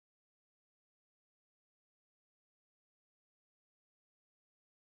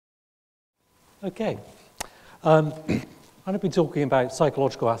Okay. I'm going to be talking about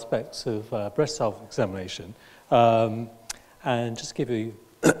psychological aspects of breast self-examination and just give you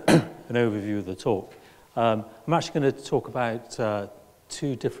an overview of the talk. I'm actually going to talk about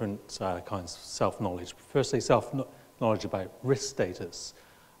two different kinds of self-knowledge. Firstly, self-knowledge about risk status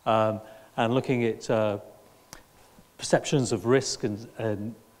and looking at perceptions of risk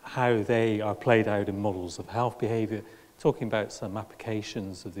and how they are played out in models of health behavior, talking about some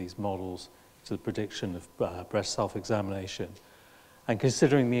applications of these models to the prediction of breast self-examination, and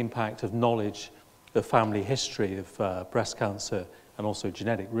considering the impact of knowledge, the family history of breast cancer, and also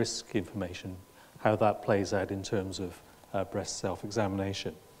genetic risk information, how that plays out in terms of breast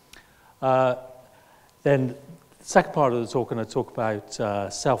self-examination. Then the second part of the talk, I'm going to talk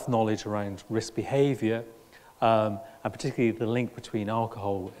about self-knowledge around risk behavior, and particularly the link between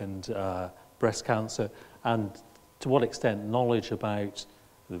alcohol and breast cancer, and to what extent knowledge about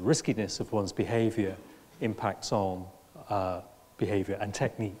the riskiness of one's behavior impacts on behavior and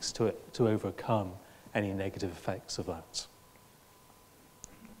techniques to overcome any negative effects of that.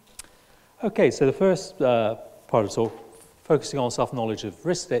 Okay, so the first part of the talk, focusing on self-knowledge of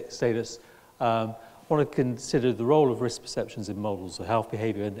risk status, I want to consider the role of risk perceptions in models of health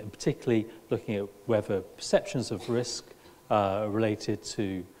behavior, and particularly looking at whether perceptions of risk are related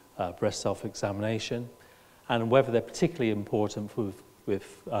to breast self-examination, and whether they're particularly important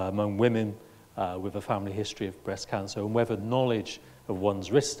among women with a family history of breast cancer, and whether knowledge of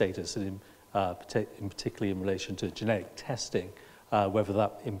one's risk status, and particularly in relation to genetic testing, whether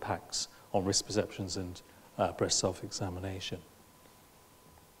that impacts on risk perceptions and breast self-examination.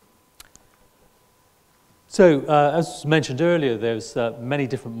 So, as mentioned earlier, there's many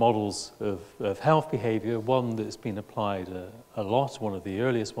different models of health behavior. One that's been applied a lot, one of the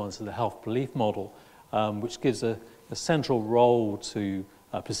earliest ones, is the health belief model, which gives a central role to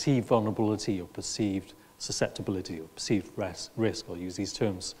perceived vulnerability or perceived susceptibility or perceived risk. I'll use these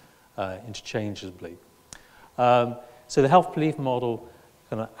terms interchangeably. So the health belief model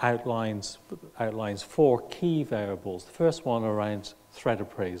kind of outlines four key variables. The first one around threat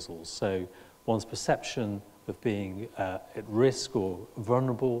appraisals. So one's perception of being at risk or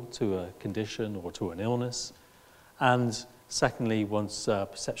vulnerable to a condition or to an illness. And secondly, one's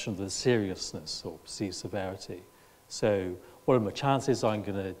perception of the seriousness or perceived severity. So what are my chances I'm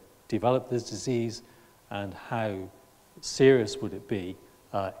going to develop this disease, and how serious would it be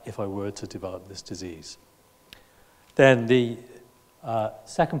if I were to develop this disease? Then the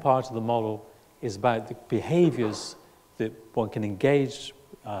second part of the model is about the behaviors that one can engage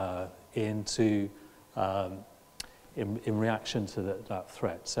in reaction to that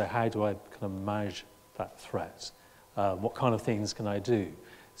threat. So how do I kind of manage that threat? What kind of things can I do?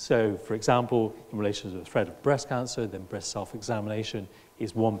 So, for example, in relation to the threat of breast cancer, then breast self-examination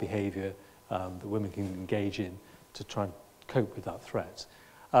is one behavior that women can engage in to try and cope with that threat.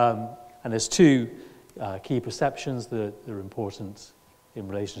 And there's two key perceptions that are important in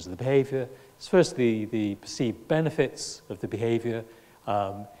relation to the behavior. It's firstly the perceived benefits of the behavior.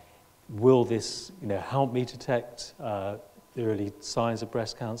 Will this help me detect the early signs of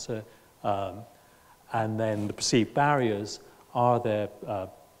breast cancer? And then the perceived barriers. Are there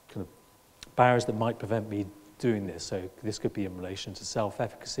kind of barriers that might prevent me doing this? So this could be in relation to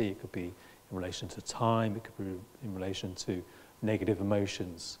self-efficacy, it could be in relation to time, it could be in relation to negative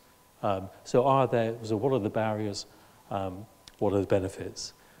emotions. So what are the barriers? What are the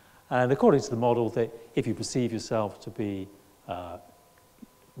benefits? And according to the model, that if you perceive yourself to be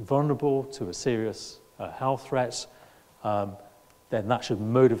vulnerable to a serious health threat, then that should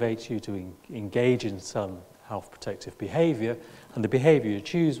motivate you to engage in some health protective behavior, and the behavior you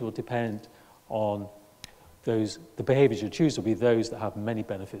choose will depend on the behaviors you choose will be those that have many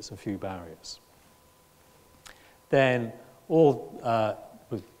benefits and few barriers. Then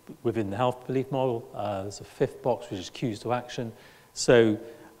within the health belief model, there's a fifth box, which is cues to action. So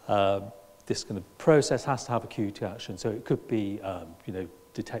this kind of process has to have a cue to action. So it could be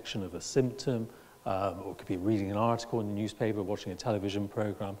detection of a symptom, or it could be reading an article in the newspaper, watching a television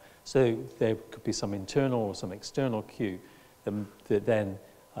program. So there could be some internal or some external cue that then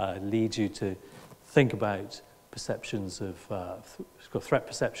leads you to think about perceptions of threat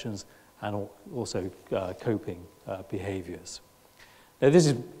perceptions and also coping behaviors. Now, this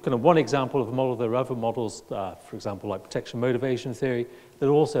is kind of one example of a model. There are other models, for example, like protection motivation theory, that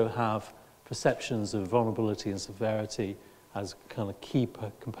also have perceptions of vulnerability and severity as kind of key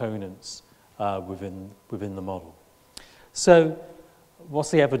components within the model. So what's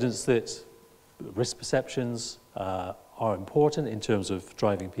the evidence that risk perceptions are important in terms of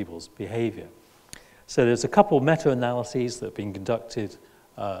driving people's behavior? So there's a couple of meta-analyses that have been conducted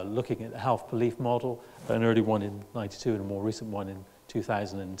looking at the health belief model, an early one in 92 and a more recent one in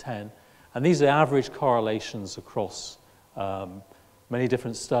 2010. And these are average correlations across many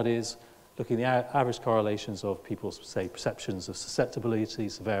different studies, looking at the average correlations of people's, say, perceptions of susceptibility,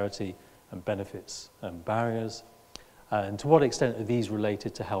 severity, and benefits and barriers. And to what extent are these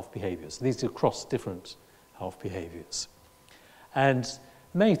related to health behaviors? These are across different health behaviors. And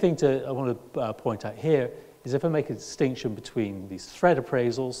the main thing I want to point out here is if I make a distinction between these threat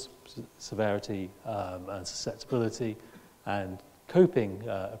appraisals, severity and susceptibility, and coping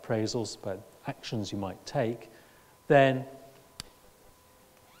appraisals about actions you might take, then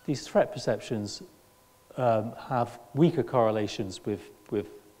these threat perceptions have weaker correlations with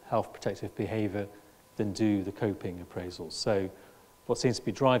health protective behavior than do the coping appraisals. So what seems to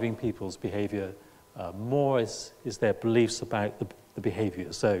be driving people's behavior more is their beliefs about the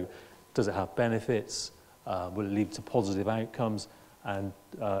behavior. So does it have benefits? Will it lead to positive outcomes? And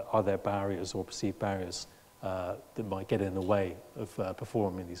are there barriers or perceived barriers that might get in the way of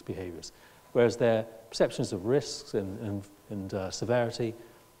performing these behaviors? Whereas their perceptions of risks and severity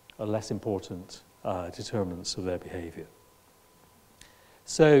are less important determinants of their behavior.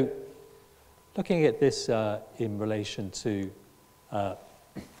 So looking at this in relation to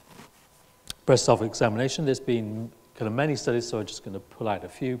breast self-examination, there's been kind of many studies, so I'm just going to pull out a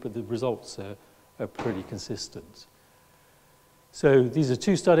few, but the results are pretty consistent. So these are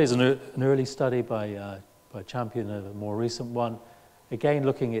two studies, an early study by Champion and a more recent one, again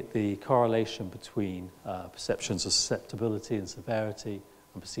looking at the correlation between perceptions of susceptibility and severity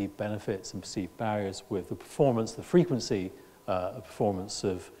and perceived benefits and perceived barriers with the performance, the frequency of performance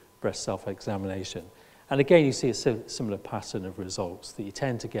of breast self-examination. And again, you see a similar pattern of results, that you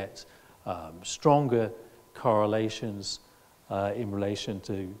tend to get stronger correlations in relation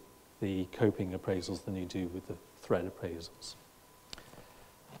to the coping appraisals than you do with the threat appraisals.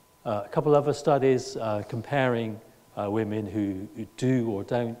 A couple other studies comparing women who do or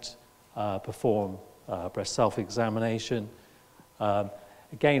don't perform breast self-examination.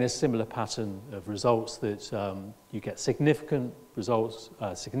 Again, a similar pattern of results that you get significant results,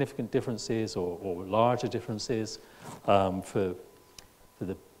 significant differences or larger differences for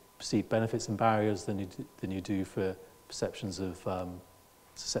the perceived benefits and barriers than you do for perceptions of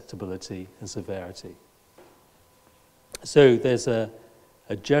susceptibility and severity. So there's a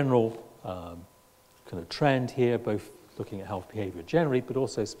general kind of trend here, both looking at health behavior generally, but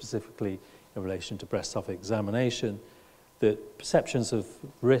also specifically in relation to breast self-examination, that perceptions of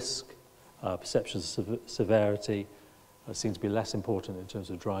risk, perceptions of severity seem to be less important in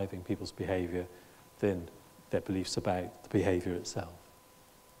terms of driving people's behavior than their beliefs about the behavior itself.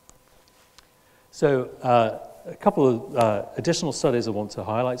 So a couple of additional studies I want to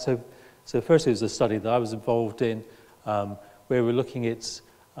highlight. So firstly, there's a study that I was involved in where we're looking at,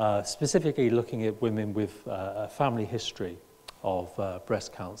 specifically looking at women with a family history of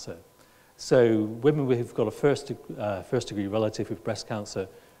breast cancer. So women who've got a first degree relative with breast cancer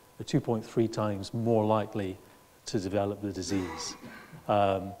are 2.3 times more likely to develop the disease.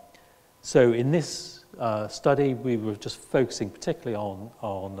 So in this study, we were just focusing particularly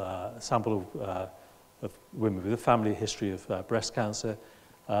on a sample of women with a family history of breast cancer.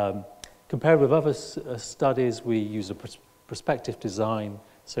 Compared with other studies, we use a prospective design,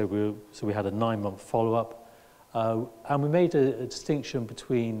 so we had a 9-month follow-up. And we made a distinction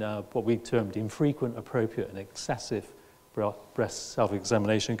between what we termed infrequent, appropriate, and excessive breast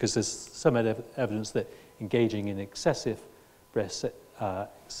self-examination, because there's some evidence that engaging in excessive breast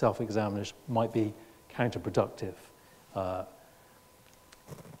self-examination might be counterproductive.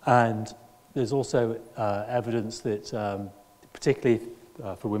 And there's also evidence that, particularly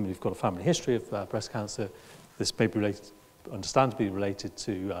for women who've got a family history of breast cancer, this may be related, understandably related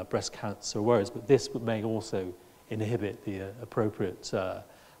to breast cancer worries, but this may also inhibit the appropriate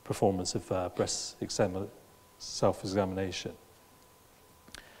performance of breast self-examination.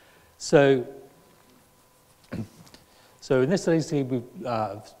 So in this study, we've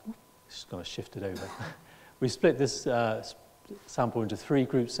just going to shift it over. We split this sample into 3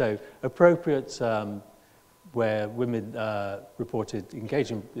 groups. So appropriate, where women reported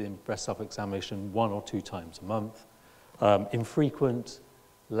engaging in breast self-examination 1 or 2 times a month. Infrequent,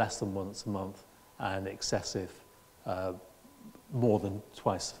 less than once a month, and excessive, more than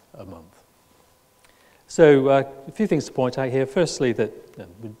twice a month. So a few things to point out here. Firstly, that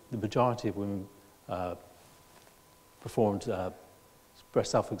the majority of women performed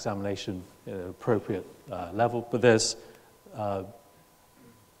breast self-examination at an appropriate level, but there's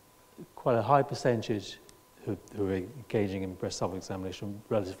quite a high percentage who are engaging in breast self-examination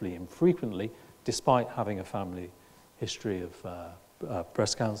relatively infrequently, despite having a family history of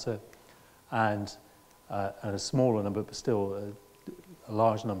breast cancer, and a smaller number, but still a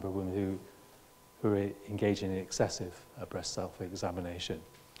large number of women who are engaging in excessive breast self-examination.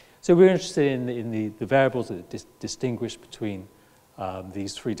 So we're interested in the variables that distinguish between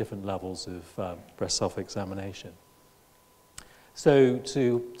these three different levels of breast self-examination. So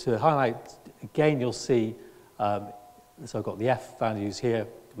to highlight, again, you'll see, so I've got the F values here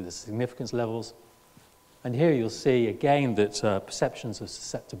with the significance levels. And here you'll see, again, that perceptions of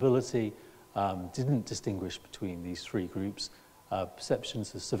susceptibility didn't distinguish between these three groups.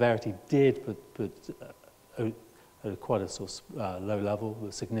 Perceptions of severity did, but at quite a sort of low level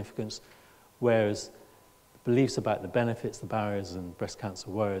of significance, whereas beliefs about the benefits, the barriers, and breast cancer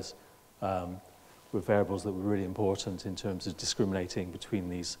worries were variables that were really important in terms of discriminating between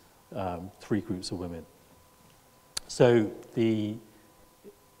these three groups of women. So if we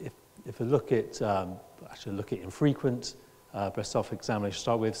look at, actually look at infrequent breast self-examination to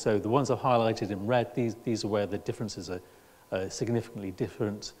start with, so the ones I've highlighted in red, these are where the differences are significantly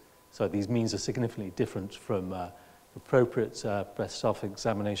different. So these means are significantly different from appropriate breast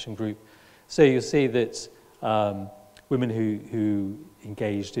self-examination group. So you'll see that women who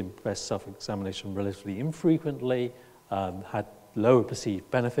engaged in breast self-examination relatively infrequently had lower perceived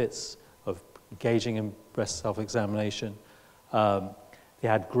benefits of engaging in breast self-examination. They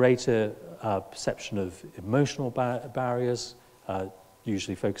had greater perception of emotional barriers,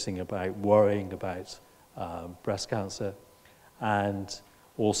 usually focusing about worrying about breast cancer, and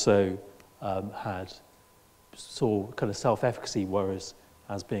also saw kind of self-efficacy worries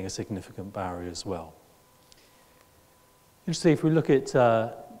as being a significant barrier as well. Interestingly, if we look at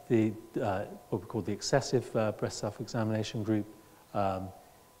what we call the excessive breast self-examination group,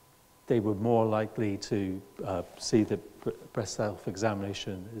 they were more likely to see that breast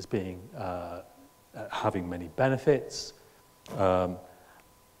self-examination as being having many benefits.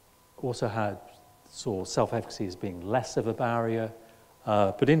 Also saw self-efficacy as being less of a barrier,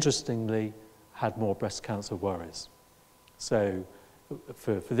 but interestingly, had more breast cancer worries. So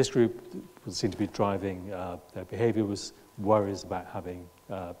for this group, what seemed to be driving their behavior was worries about having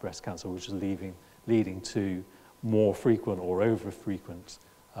breast cancer, which is leading to more frequent or over-frequent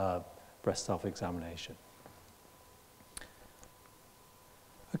breast self-examination.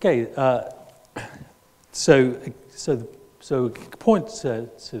 Okay, so a point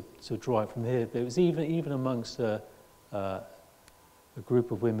to draw out from here, there was even amongst a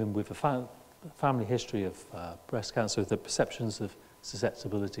group of women with a family history of breast cancer, the perceptions of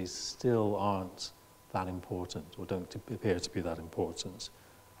susceptibilities still aren't that important, or don't appear to be that important,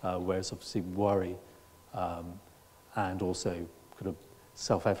 whereas obviously worry and also kind of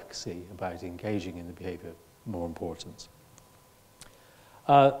self-efficacy about engaging in the behavior more important.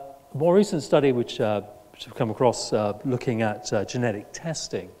 A more recent study which I've come across looking at genetic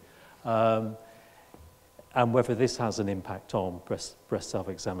testing and whether this has an impact on breast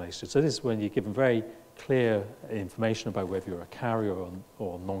self-examination. So this is when you're given very clear information about whether you're a carrier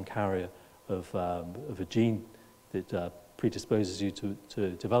or non-carrier of a gene that predisposes you to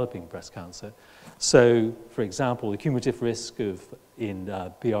developing breast cancer. So, for example, the cumulative risk in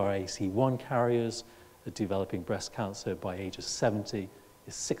BRCA1 carriers of developing breast cancer by age of 70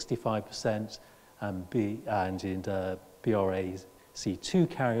 is 65%, and in BRCA2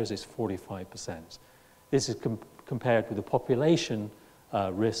 carriers is 45%. This is compared with the population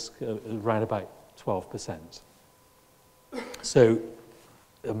risk around about 12%. So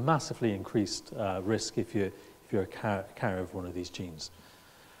a massively increased risk if you're a carrier of one of these genes.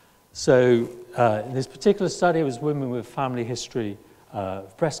 So in this particular study, it was women with family history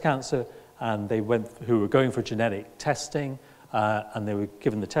of breast cancer, and who were going for genetic testing, and they were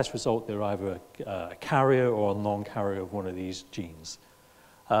given the test result. They were either a carrier or a non-carrier of one of these genes.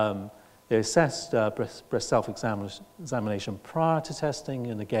 They assessed breast self-examination prior to testing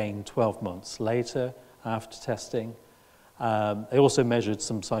and again 12 months later after testing. They also measured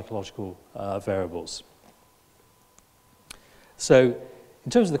some psychological variables. So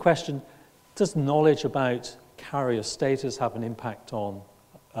in terms of the question, does knowledge about carrier status have an impact on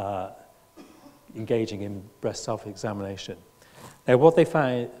engaging in breast self-examination? Now, what they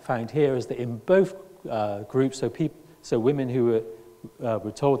found here is that in both groups, so women who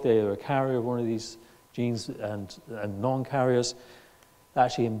were told they were a carrier of one of these genes and non-carriers,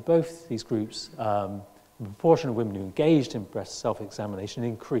 actually in both these groups, the proportion of women who engaged in breast self-examination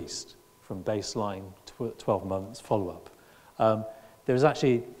increased from baseline to 12 months follow-up. There is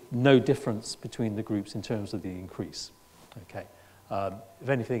actually no difference between the groups in terms of the increase. Okay. If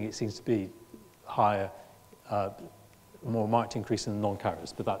anything, it seems to be higher, more marked increase in the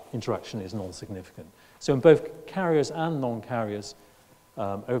non-carriers, but that interaction is non-significant. So in both carriers and non-carriers,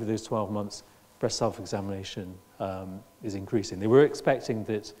 over those 12 months, breast self-examination is increasing. They were expecting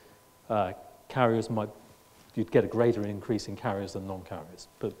that carriers you'd get a greater increase in carriers than non-carriers,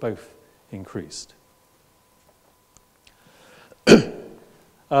 but both increased. They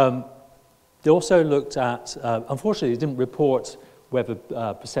also looked at, unfortunately, they didn't report whether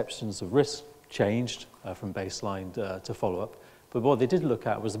perceptions of risk changed from baseline to follow-up, but what they did look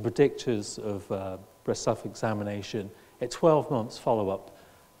at was the predictors of breast self-examination at 12 months follow-up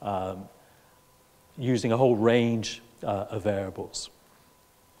using a whole range of variables.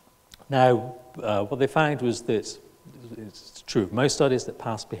 Now, what they found was that it's true of most studies that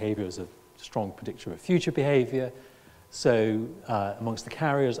past behavior is a strong predictor of future behavior. So amongst the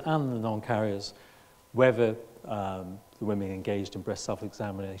carriers and the non-carriers, whether the women engaged in breast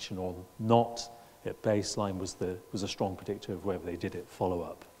self-examination or not at baseline was a strong predictor of whether they did it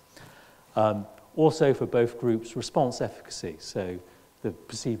follow-up. Also for both groups, response efficacy, so the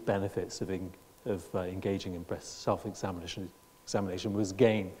perceived benefits of engaging in breast self-examination was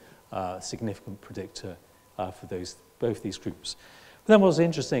again a significant predictor for both these groups. But then what was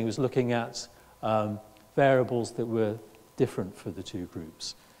interesting was looking at variables that were different for the two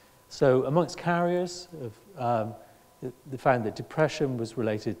groups. So amongst carriers, they found that depression was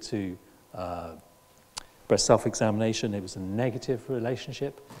related to breast self-examination. It was a negative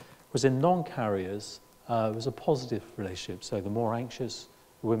relationship. Whereas in non-carriers, it was a positive relationship. So the more anxious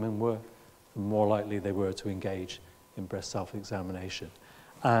women were, the more likely they were to engage in breast self-examination.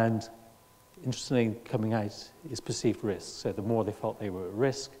 And interestingly, coming out is perceived risk. So the more they felt they were at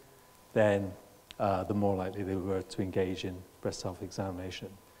risk, then the more likely they were to engage in breast self-examination,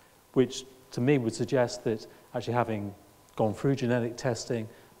 which to me would suggest that actually having gone through genetic testing,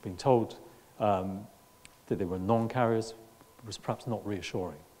 being told that they were non-carriers was perhaps not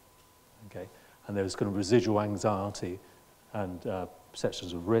reassuring. Okay? And there was kind of residual anxiety and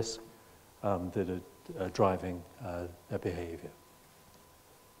perceptions of risk that are driving their behavior.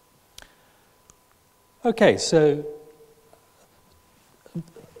 Okay, so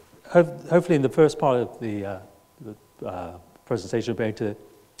hopefully in the first part of the presentation, I'm going to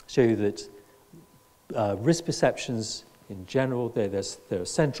show you that risk perceptions in general, they're a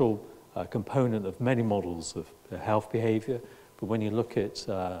central component of many models of health behavior. But when you look at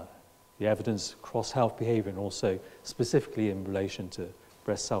the evidence across health behavior and also specifically in relation to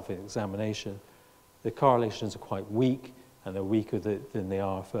breast self-examination, the correlations are quite weak, and they're weaker than they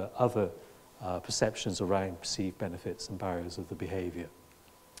are for other perceptions around perceived benefits and barriers of the behavior.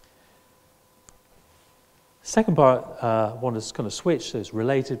 Second part, I want to kind of switch, so it's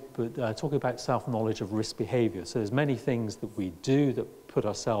related, but talking about self-knowledge of risk behavior. So there's many things that we do that put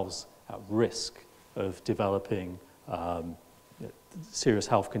ourselves at risk of developing serious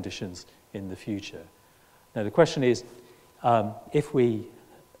health conditions in the future. Now the question is, if we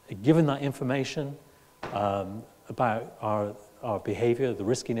are given that information about our behavior, the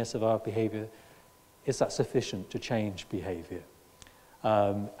riskiness of our behavior, is that sufficient to change behavior?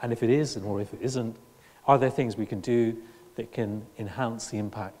 And if it is, or if it isn't, are there things we can do that can enhance the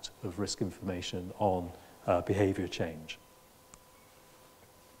impact of risk information on behavior change?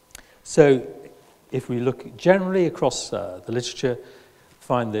 So if we look generally across the literature,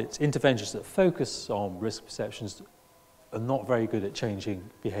 find that interventions that focus on risk perceptions are not very good at changing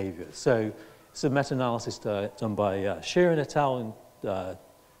behavior. So it's a meta-analysis done by Shearer et al. In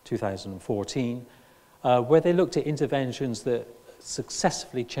 2014, where they looked at interventions that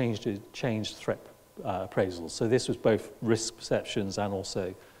successfully changed threat appraisals. So this was both risk perceptions and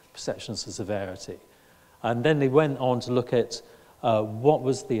also perceptions of severity. And then they went on to look at what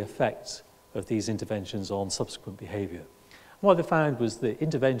was the effect of these interventions on subsequent behavior. What they found was that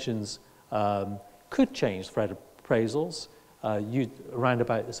interventions could change threat appraisals. Around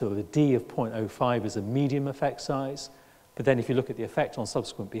about sort of a D of 0.05 is a medium effect size. But then if you look at the effect on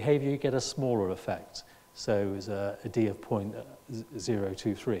subsequent behavior, you get a smaller effect. So it was a D of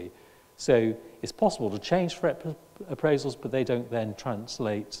 0.023. So it's possible to change threat appraisals, but they don't then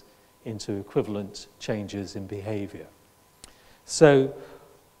translate into equivalent changes in behavior. So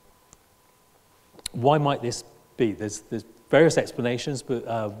why might this be? There's various explanations,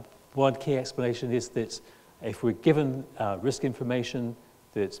 but one key explanation is that if we're given risk information,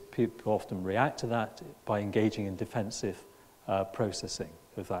 that people often react to that by engaging in defensive processing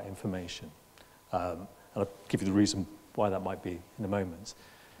of that information. And I'll give you the reason why that might be in a moment.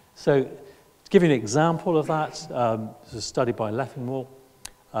 So to give you an example of that, there's a study by Leffingwell.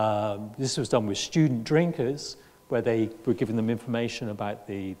 This was done with student drinkers, where they were giving them information about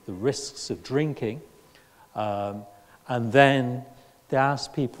the risks of drinking. And then they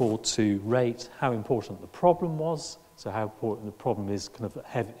asked people to rate how important the problem was so how important the problem is kind of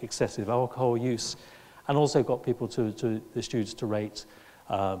excessive alcohol use, and also got people the students to rate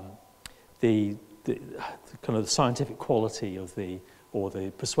the kind of scientific quality of or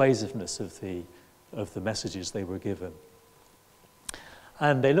the persuasiveness of the messages they were given.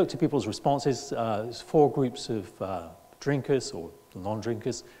 And they looked at people's responses. There's 4 groups of drinkers or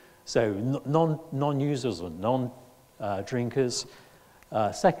non-drinkers. So non-users or non-drinkers.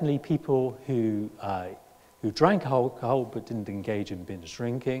 Secondly, people who drank alcohol but didn't engage in binge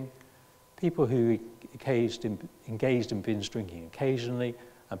drinking. People who engaged in binge drinking occasionally,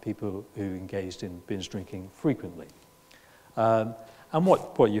 and people who engaged in binge drinking frequently. And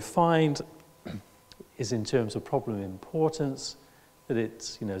what you find is, in terms of problem importance, that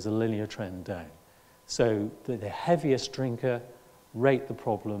it's, there's a linear trend down. So the heaviest drinker rate the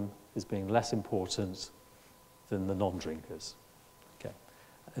problem as being less important than the non-drinkers. Okay.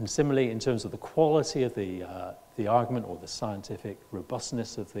 And similarly, in terms of the quality of the argument or the scientific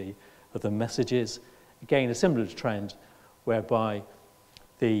robustness of the messages, again, a similar trend whereby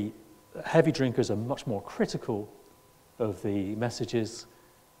the heavy drinkers are much more critical of the messages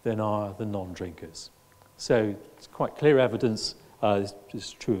than are the non-drinkers. So it's quite clear evidence. This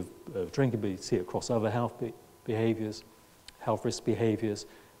is true of drinking, but you see it across other health behaviors, health risk behaviors,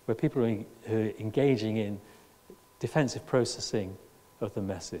 where people are engaging in defensive processing of the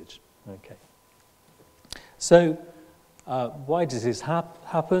message. Okay. So why does this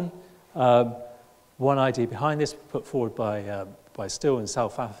happen? One idea behind this, put forward by Still in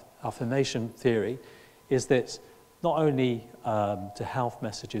self-affirmation theory, is that not only do health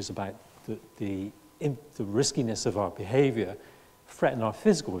messages about the riskiness of our behavior threaten our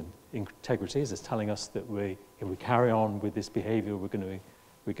physical integrity, as it's telling us that if we carry on with this behavior, we're going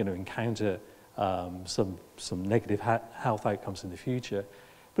to encounter some negative health outcomes in the future,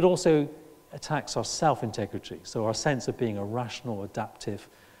 but also attacks our self-integrity, so our sense of being a rational, adaptive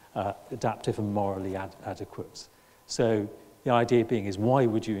and morally adequate. So the idea being is, why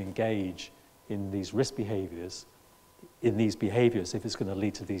would you engage in these risk behaviors, if it's going to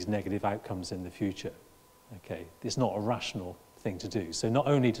lead to these negative outcomes in the future? Okay, it's not a rational thing to do. So not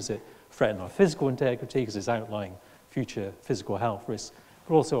only does it threaten our physical integrity, because it's outlining future physical health risks,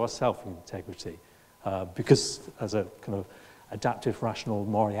 but also our self-integrity, because as a kind of adaptive, rational,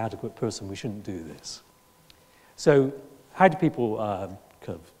 morally adequate person, we shouldn't do this. So how do people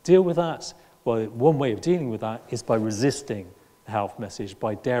kind of deal with that? Well, one way of dealing with that is by resisting the health message,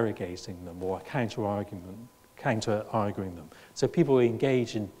 by derogating them or counter-arguing them. So people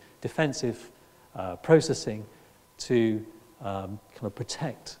engage in defensive processing to kind of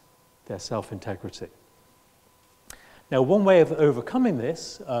protect their self-integrity. Now, one way of overcoming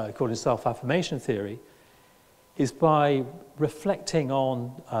this, according to self-affirmation theory, is by reflecting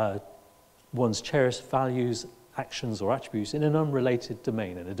on one's cherished values, actions, or attributes in an unrelated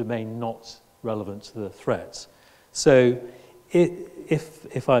domain, in a domain not relevant to the threats. So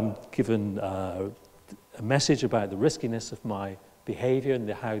if I'm given a message about the riskiness of my behavior and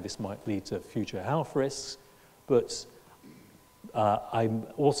how this might lead to future health risks, but I'm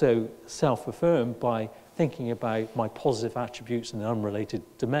also self-affirmed by thinking about my positive attributes in an unrelated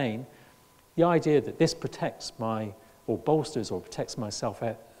domain, the idea that this protects or bolsters or protects my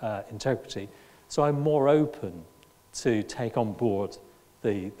self-integrity, so I'm more open to take on board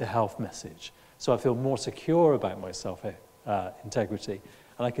the health message. So I feel more secure about my self-integrity,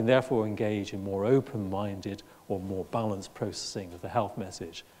 and I can therefore engage in more open-minded or more balanced processing of the health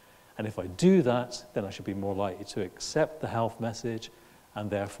message. And if I do that, then I should be more likely to accept the health message and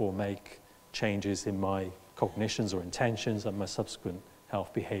therefore make changes in my cognitions or intentions and my subsequent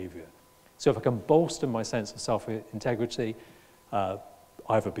health behavior. So if I can bolster my sense of self-integrity,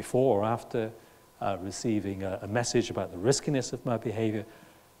 either before or after receiving a message about the riskiness of my behavior,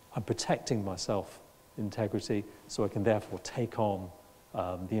 I'm protecting my self-integrity, so I can therefore take on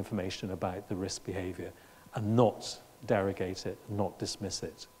the information about the risk behavior and not derogate it, not dismiss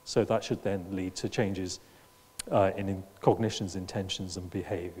it. So that should then lead to changes in cognitions, intentions, and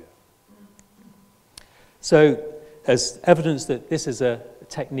behavior. So as evidence that this is a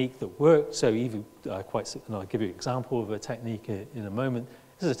technique that works, so even and I'll give you an example of a technique in a moment.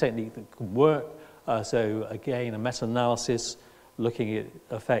 This is a technique that can work. So again, a meta-analysis looking at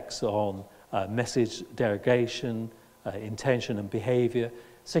effects on message derogation, intention, and behavior.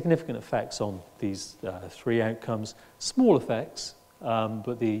 Significant effects on these 3 outcomes. Small effects,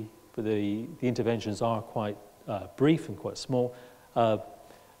 but the interventions are quite brief and quite small.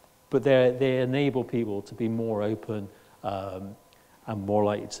 But they enable people to be more open and more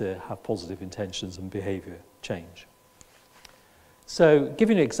likely to have positive intentions and behavior change. So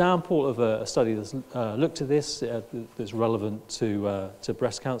giving an example of a study that's looked at this, that's relevant to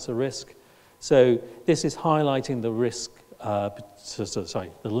breast cancer risk. So this is highlighting the risk,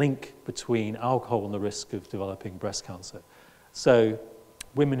 the link between alcohol and the risk of developing breast cancer. So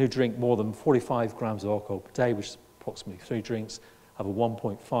women who drink more than 45 grams of alcohol per day, which is approximately 3 drinks, have a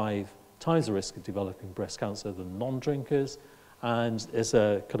 1.5 times the risk of developing breast cancer than non-drinkers. And it's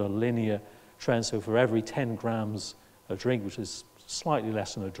a kind of linear trend. So for every 10 grams of drink, which is slightly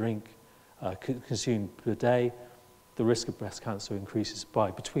less than a drink consumed per day, the risk of breast cancer increases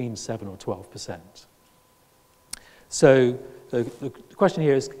by between 7 or 12%. So the question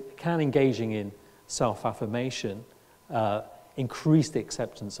here is, can engaging in self-affirmation increase the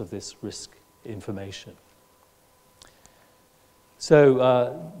acceptance of this risk information? So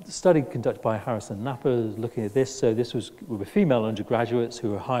the study conducted by Harris and Napa looking at this. So this was with female undergraduates who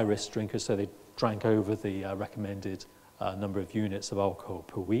were high-risk drinkers, so they drank over the recommended number of units of alcohol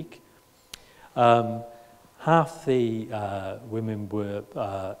per week. Half the women were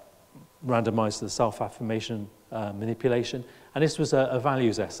randomized to the self-affirmation manipulation, and this was a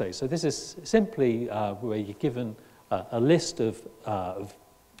values essay. So this is simply where you're given a list of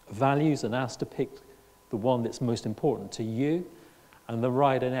values and asked to pick the one that's most important to you, and then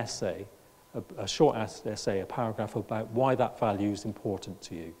write an essay, a short essay, a paragraph about why that value is important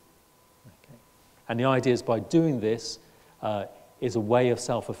to you. Okay. And the idea is by doing this is a way of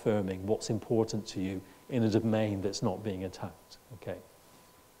self-affirming what's important to you in a domain that's not being attacked. Okay.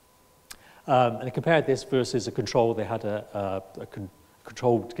 And I compared this versus a control. They had a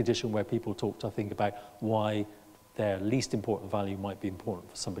controlled condition where people talked, I think, about why their least important value might be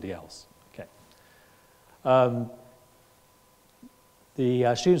important for somebody else. Okay.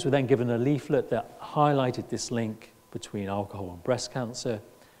 The students were then given a leaflet that highlighted this link between alcohol and breast cancer,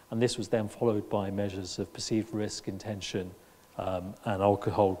 and this was then followed by measures of perceived risk, intention, and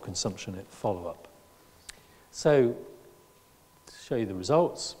alcohol consumption at follow-up. So, to show you the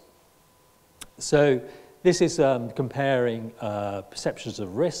results. So, this is comparing perceptions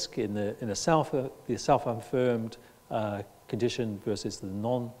of risk in the self-affirmed condition versus the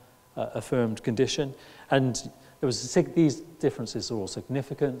non-affirmed condition, and there was these differences are all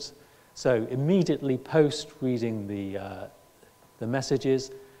significant. So immediately post reading the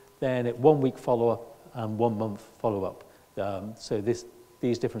messages, then at 1 week follow-up and 1 month follow-up. So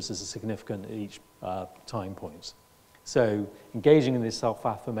these differences are significant at each time point. So engaging in this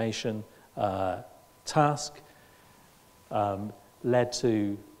self-affirmation task led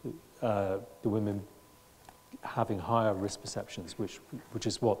to the women having higher risk perceptions, which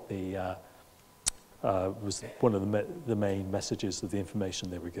is what the was one of the main messages of the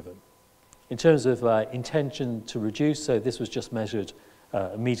information they were given. In terms of intention to reduce, so this was just measured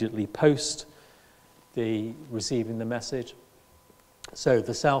immediately post the receiving the message. So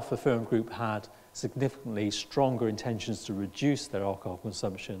the self-affirmed group had significantly stronger intentions to reduce their alcohol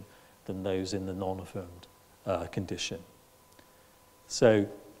consumption than those in the non-affirmed condition. So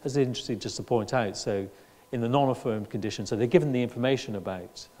it's interesting just to point out, so in the non-affirmed condition, so they're given the information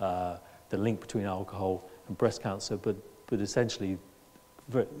about the link between alcohol and breast cancer, but essentially,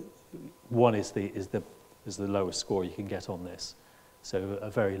 one is the lowest score you can get on this, so a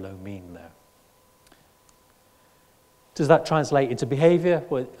very low mean there. Does that translate into behaviour?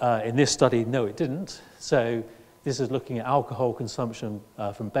 Well, in this study, no, it didn't. So this is looking at alcohol consumption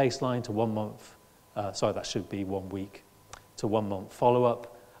from baseline to 1 month. Sorry, that should be 1 week to 1 month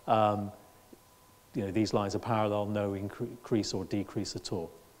follow-up. These lines are parallel, no increase or decrease at all.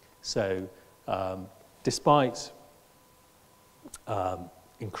 So despite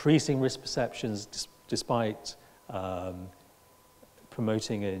increasing risk perceptions, despite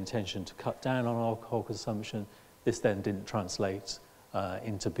promoting an intention to cut down on alcohol consumption, this then didn't translate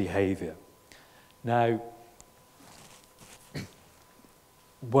into behaviour. Now,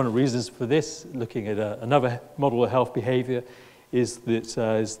 one of the reasons for this, looking at another model of health behaviour, is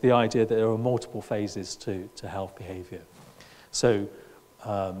the idea that there are multiple phases to health behaviour. So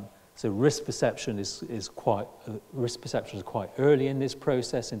risk perception is quite early in this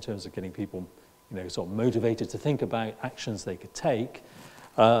process in terms of getting people, sort of motivated to think about actions they could take,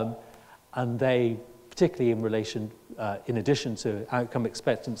 and they, particularly in relation, in addition to outcome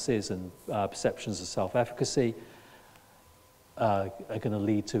expectancies and perceptions of self-efficacy, are going to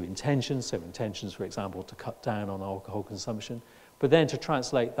lead to intentions. So intentions, for example, to cut down on alcohol consumption, but then to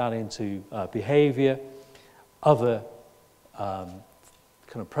translate that into behaviour. Other kind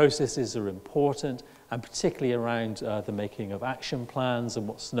of processes are important, and particularly around the making of action plans and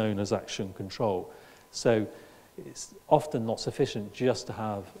what's known as action control. So it's often not sufficient just to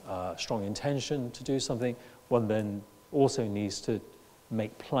have strong intention to do something. One then also needs to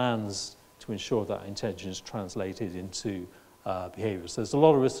make plans to ensure that intention is translated into behaviour. So there's a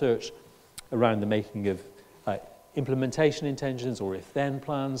lot of research around the making of implementation intentions or if-then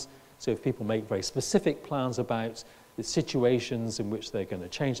plans. So if people make very specific plans about the situations in which they're going to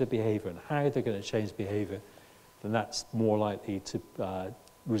change their behaviour and how they're going to change behaviour, then that's more likely to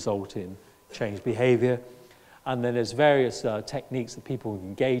result in changed behaviour. And then there's various techniques that people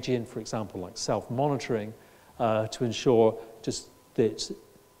engage in, for example, like self-monitoring, to ensure just that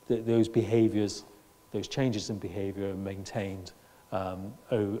those behaviours, those changes in behaviour are maintained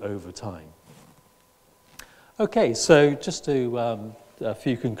over time. Okay, so just to a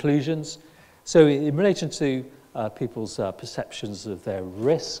few conclusions. So in relation to people's perceptions of their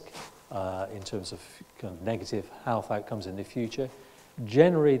risk in terms of kind of negative health outcomes in the future,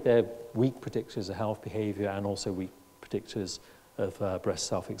 generally they're weak predictors of health behaviour and also weak predictors of breast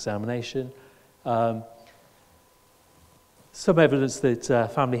self-examination. Some evidence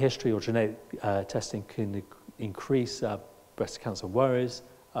that family history or genetic testing can increase breast cancer worries,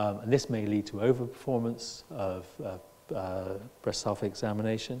 and this may lead to overperformance of breast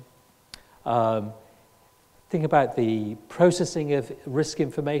self-examination. Think about the processing of risk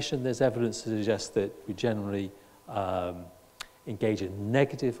information. There's evidence to suggest that we generally engage in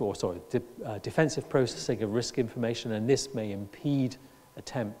defensive processing of risk information, and this may impede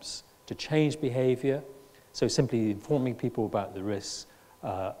attempts to change behaviour. So simply informing people about the risks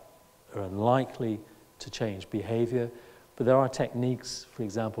are unlikely to change behaviour. But there are techniques, for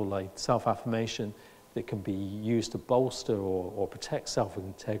example, like self-affirmation, that can be used to bolster or protect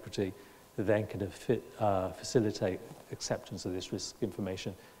self-integrity that then can facilitate acceptance of this risk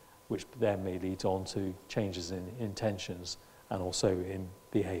information, which then may lead on to changes in intentions and also in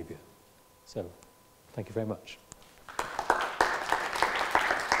behaviour. So, thank you very much.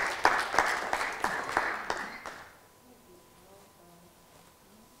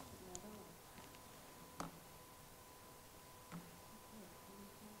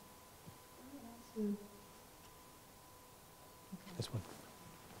 This one.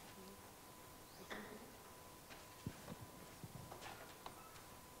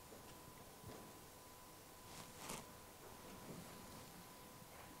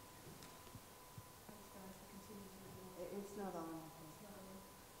 It's not on.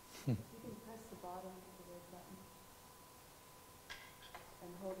 You can press the bottom of the red button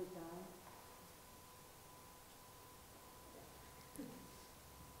and hold it down.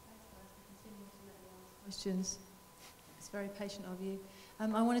 Thanks, guys, for continuing to let me ask questions. It's very patient of you.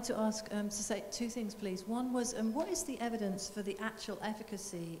 I wanted to ask, to say two things, please. One was, what is the evidence for the actual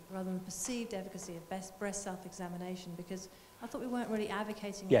efficacy, rather than perceived efficacy, of breast self-examination? Because I thought we weren't really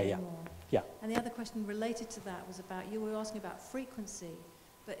advocating it anymore. Yeah. And the other question related to that was about, you were asking about frequency,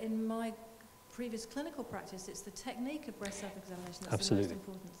 but in my previous clinical practice, it's the technique of breast self-examination that's the most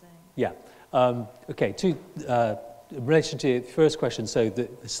important thing. Yeah. Okay, in relation to the first question, so the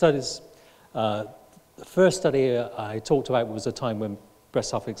studies, the first study I talked about was a time when breast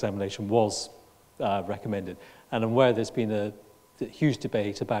self-examination was recommended. And I'm aware there's been a huge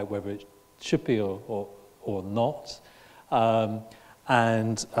debate about whether it should be or not.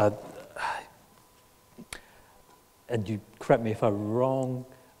 And you correct me if I'm wrong,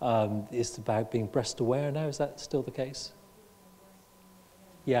 it's about being breast aware now. Is that still the case?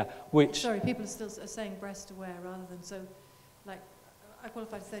 Yeah, Sorry, people are still saying breast aware rather than, so, like, I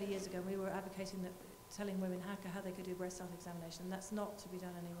qualified 30 years ago, and we were advocating that, telling women how they could do breast self-examination. That's not to be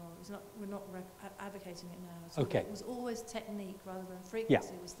done anymore. We're not advocating it now. So okay. It was always technique rather than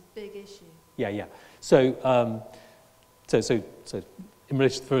frequency was the big issue. Yeah. So, so in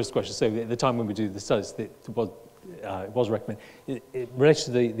relation to the first question, so at the time when we do the studies, it was recommended. In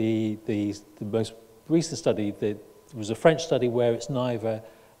relation to the most recent study, there was a French study where it's neither,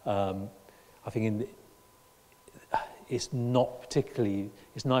 I think it's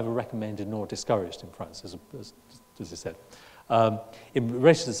neither recommended nor discouraged in France, as I said. In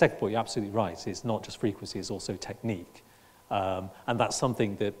relation to the second point, you're absolutely right. It's not just frequency, it's also technique. And that's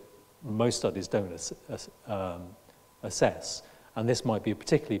something that most studies don't assess. And this might be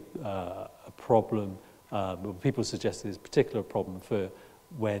particularly a problem, people suggest it's a particular problem for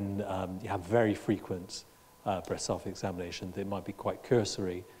when you have very frequent breast self-examination. They might be quite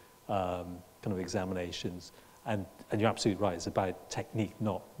cursory kind of examinations. And you're absolutely right, it's about technique,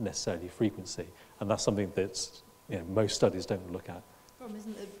 not necessarily frequency. And that's something that's, most studies don't look at. The problem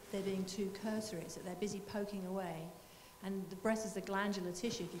isn't that they're being too cursory, it's that they're busy poking away. And the breast is the glandular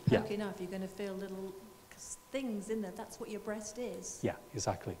tissue. If you poke enough, you're going to feel little things in there. That's what your breast is. Yeah,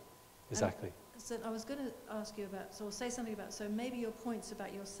 exactly. So I was going to ask you about, so I'll say something about, so maybe your points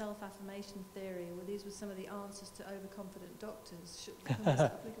about your self-affirmation theory, well, these were some of the answers to overconfident doctors. Should be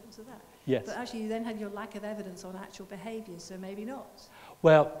applicable to that? Yes. But actually, you then had your lack of evidence on actual behaviour, so maybe not.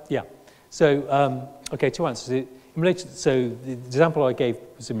 Well, yeah. So, okay, two answers. In relation, so the example I gave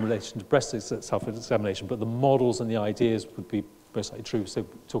was in relation to breast self-examination, but the models and the ideas would be most likely true. So,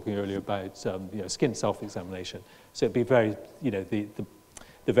 talking earlier about skin self-examination, so it'd be very,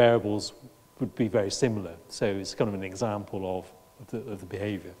 the variables would be very similar. So it's kind of an example of the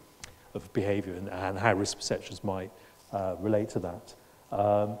behaviour and how risk perceptions might relate to that.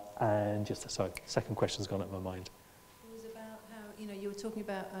 And just sorry, second question's gone out of my mind. You were talking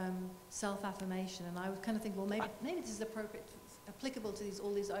about self-affirmation, and I would kind of think, well, maybe this is applicable to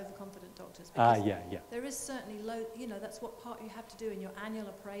all these overconfident doctors. Yeah. There is certainly that's what part you have to do in your annual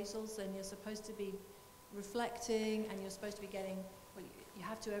appraisals, and you're supposed to be reflecting, and you're supposed to be getting, well, you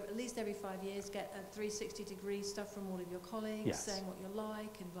have to at least every 5 years get a 360-degree stuff from all of your colleagues, saying what you're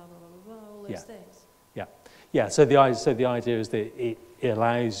like, and blah, blah, blah, blah, all those things. Yeah. So the idea is that it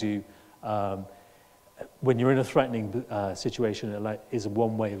allows you, when you're in a threatening situation, it is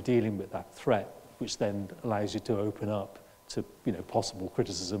one way of dealing with that threat, which then allows you to open up to possible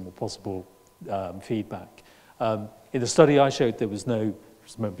criticism or possible feedback. In the study I showed, there was no,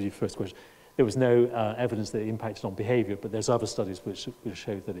 just remember your first question, there was no evidence that it impacted on behaviour, but there's other studies which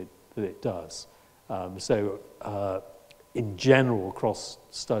show that it does. In general, across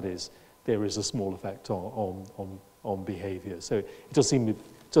studies, there is a small effect on behaviour. So it does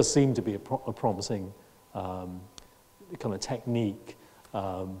seem to be a promising kind of technique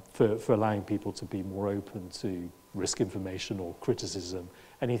for allowing people to be more open to risk information or criticism,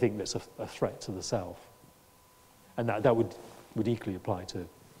 anything that's a threat to the self. And that would equally apply to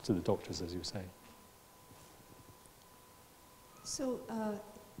the doctors, as you were saying. So,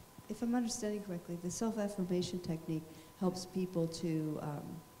 if I'm understanding correctly, the self-affirmation technique helps people to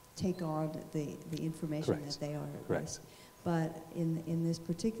take on the information Correct. that they are at Correct. risk. But in this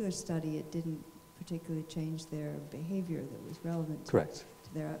particular study, it didn't particularly change their behavior that was relevant to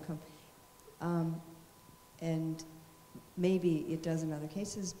their outcome. And maybe it does in other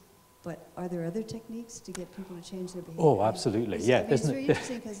cases, but are there other techniques to get people to change their behavior? Oh, absolutely, yeah. It's very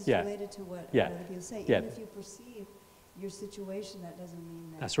interesting because it's related to what other people say. Yeah. Even if you perceive your situation, that doesn't mean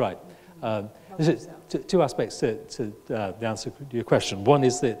that. That's right. There's two aspects to the answer to your question. One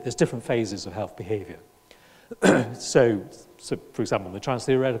is that there's different phases of health behavior. So, for example, in the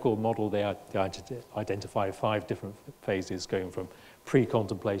trans-theoretical model, they identify 5 different phases going from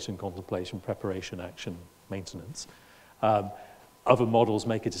pre-contemplation, contemplation, preparation, action, maintenance. Other models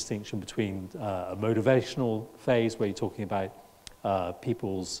make a distinction between a motivational phase, where you're talking about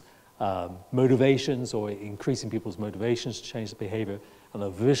people's motivations or increasing people's motivations to change the behavior, and a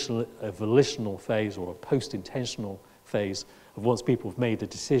volitional phase or a post-intentional phase of once people have made a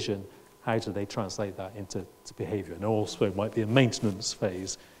decision, how do they translate that into behavior? And also it might be a maintenance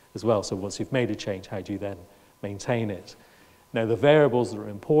phase as well. So once you've made a change, how do you then maintain it? Now, the variables that are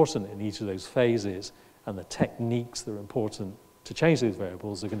important in each of those phases and the techniques that are important to change those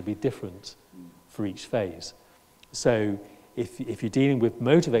variables are going to be different for each phase. So if you're dealing with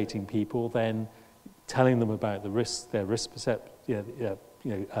motivating people, then telling them about the risks, their risk perception,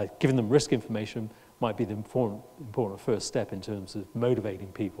 giving them risk information might be the important first step in terms of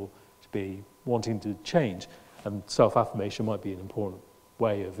motivating people to be wanting to change. And self-affirmation might be an important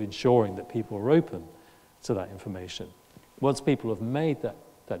way of ensuring that people are open to that information. Once people have made that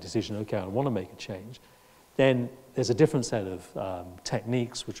decision, okay, I want to make a change, then there's a different set of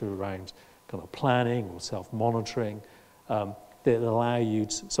techniques which are around kind of planning or self-monitoring that allow you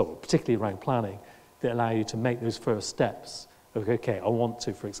to, so particularly around planning, that allow you to make those first steps. Okay, I want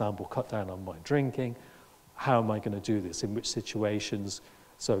to, for example, cut down on my drinking. How am I going to do this? In which situations?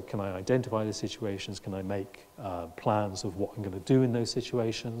 So can I identify the situations? Can I make plans of what I'm going to do in those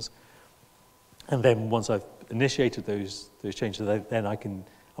situations? And then once I've initiated those changes, then I'm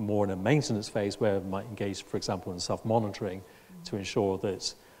more in a maintenance phase where I might engage, for example, in self-monitoring to ensure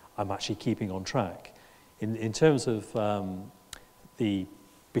that I'm actually keeping on track. In terms of the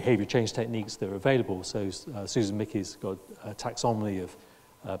behavior change techniques that are available, so Susan Mickey's got a taxonomy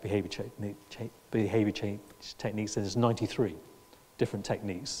of behavior change techniques, and there's 93 different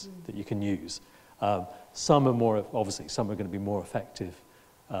techniques that you can use. Some are more, obviously, some are going to be more effective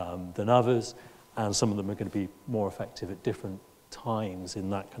than others, and some of them are going to be more effective at different times in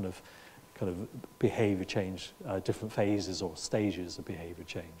that kind of behavior change, different phases or stages of behavior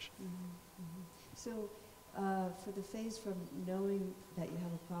change. So for the phase from knowing that you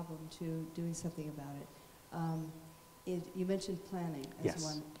have a problem to doing something about it, you mentioned planning as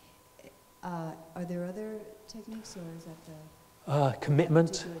one. Are there other techniques, or is that the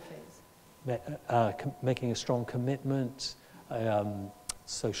commitment, particular phase? making a strong commitment,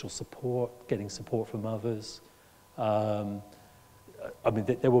 social support, getting support from others. I mean,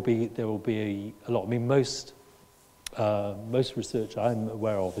 there will be a lot. I mean, most research I'm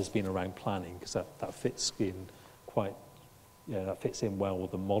aware of has been around planning, because that fits in quite, that fits in well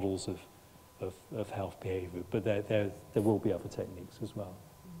with the models of health behaviour. But there will be other techniques as well.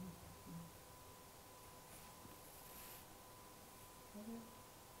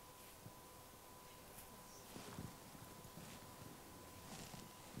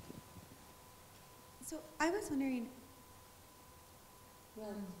 So I was wondering.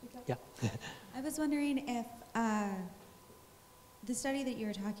 Yeah. I was wondering if the study that you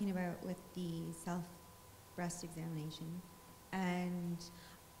were talking about with the self-breast examination and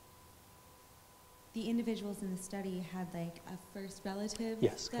the individuals in the study had like a first relative.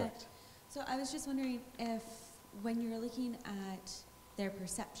 Yes, correct. So I was just wondering if, when you're looking at their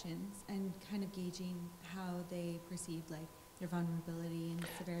perceptions and kind of gauging how they perceive like their vulnerability and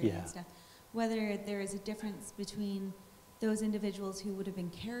severity and stuff, whether there is a difference between those individuals who would have been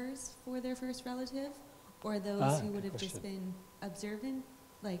carers for their first relative, or those who would have just been observant,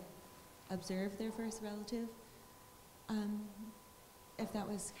 like observe their first relative, if that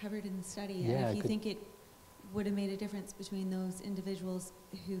was covered in the study, and if you think it would have made a difference between those individuals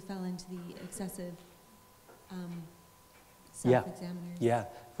who fell into the excessive self-examiners. Yeah,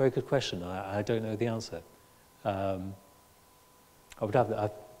 very good question. I don't know the answer. I would have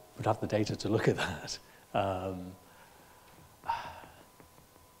the data to look at that.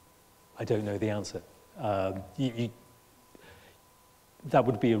 I don't know the answer. That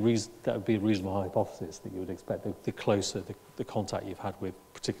would be a reasonable hypothesis, that you would expect the closer the contact you've had with,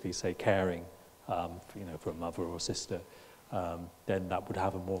 particularly say caring, for a mother or a sister, then that would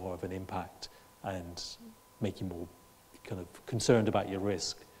have more of an impact and make you more kind of concerned about your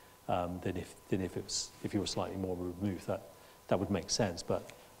risk than if you were slightly more removed. That would make sense, but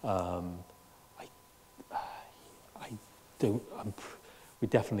we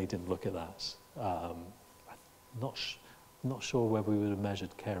definitely didn't look at that. I'm not sure whether we would have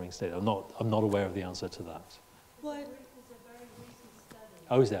measured caring state. I'm not aware of the answer to that. What? There's a very recent study.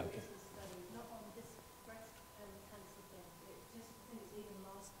 Oh, is there? Okay. Not on this breast cancer thing. I think it's even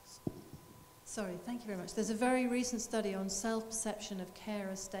last. Sorry, thank you very much. There's a very recent study on self-perception of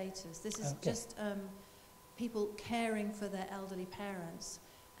carer status. This is just people caring for their elderly parents,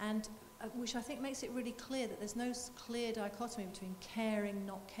 and which I think makes it really clear that there's no clear dichotomy between caring,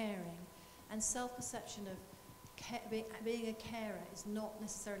 not caring, and self-perception of being a carer is not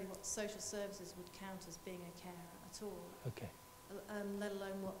necessarily what social services would count as being a carer at all. Okay. Let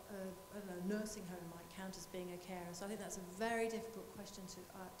alone what a nursing home might count as being a carer. So I think that's a very difficult question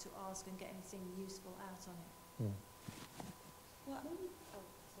to ask and get anything useful out on it. Well,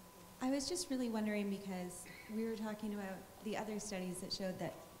 I was just really wondering, because we were talking about the other studies that showed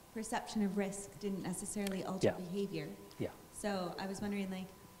that perception of risk didn't necessarily alter behavior. Yeah. So I was wondering, like,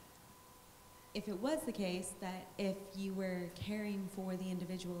 if it was the case that if you were caring for the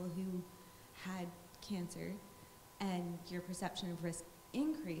individual who had cancer and your perception of risk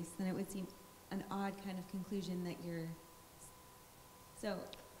increased, then it would seem an odd kind of conclusion that you're... So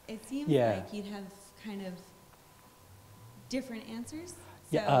it seems like you'd have kind of different answers.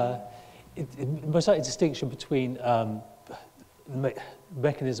 So most likely distinction between the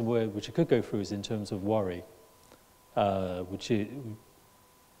mechanism which it could go through is in terms of worry, which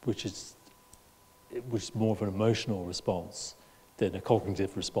is more of an emotional response than a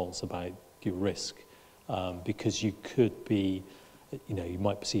cognitive response about your risk, because you could be, you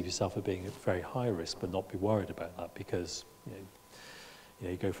might perceive yourself as being at very high risk, but not be worried about that because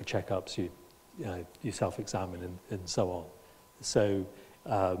you go for checkups, you self-examine and so on. So,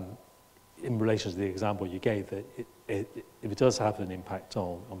 in relation to the example you gave, that if it does have an impact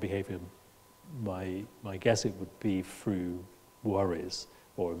on behaviour, my guess it would be through worries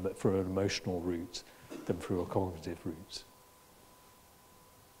or through an emotional route than through a cognitive route.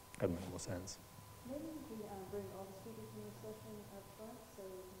 That makes more sense. Maybe we can bring all the speakers in the session up front so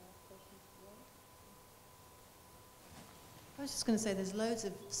we can ask questions as well. I was just going to say there's loads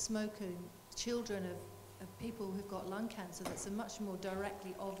of smoking children of people who've got lung cancer that's a much more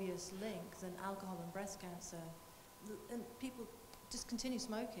directly obvious link than alcohol and breast cancer. And people just continue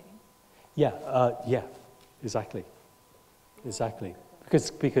smoking. Yeah, exactly. Because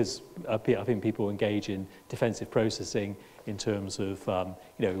I think people engage in defensive processing in terms of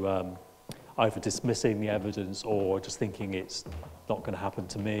either dismissing the evidence or just thinking it's not going to happen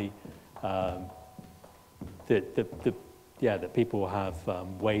to me. yeah, that people have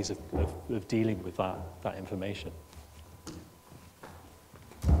ways of dealing with that information.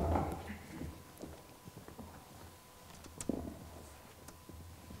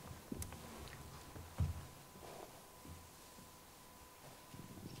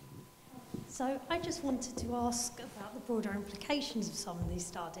 So I just wanted to ask about the broader implications of some of these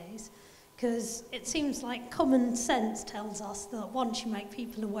studies, because it seems like common sense tells us that once you make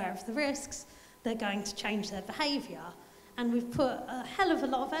people aware of the risks, they're going to change their behaviour. And we've put a hell of a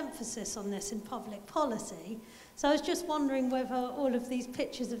lot of emphasis on this in public policy. So I was just wondering whether all of these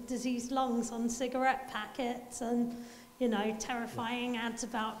pictures of diseased lungs on cigarette packets and, you know, terrifying ads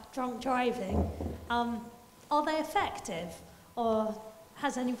about drunk driving, are they effective? Or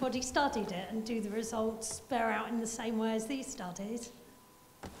has anybody studied it, and do the results bear out in the same way as these studies?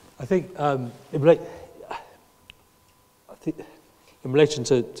 I think, in relation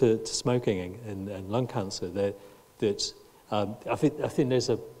to smoking and lung cancer, I think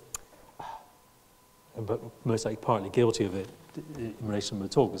there's but most likely partly guilty of it in relation to the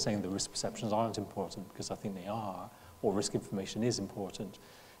talk, is saying that risk perceptions aren't important, because I think they are, or risk information is important.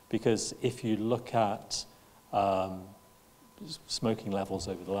 Because if you look at smoking levels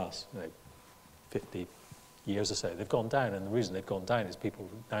over the last 50 years or so, they've gone down, and the reason they've gone down is people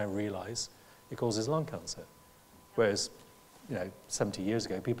now realise it causes lung cancer. Whereas, 70 years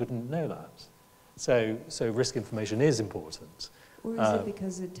ago, people didn't know that. So risk information is important. Or is it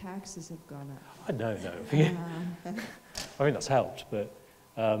because the taxes have gone up? I don't know. I think that's helped, but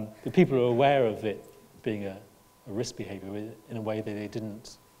the people are aware of it being a risk behaviour in a way that they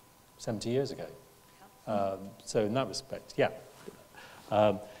didn't 70 years ago. So in that respect, yeah.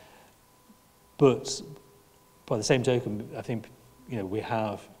 But by the same token, I think we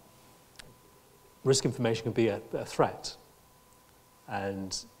have risk information can be a threat,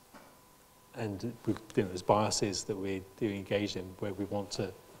 and there's biases that we do engage in where we want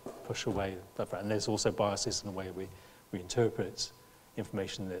to push away that threat, and there's also biases in the way we interpret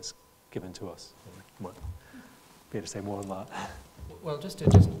information that's given to us. I might be able to say more on that. Well, just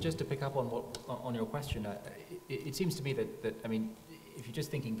to pick up on your question, it seems to me that I mean, if you're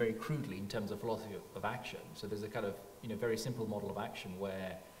just thinking very crudely in terms of philosophy of action, so there's a kind of very simple model of action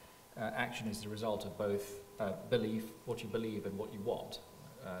where action is the result of both belief, what you believe, and what you want.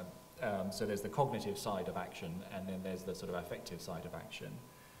 So there's the cognitive side of action, and then there's the sort of affective side of action.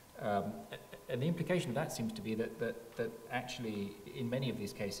 And the implication of that seems to be that actually, in many of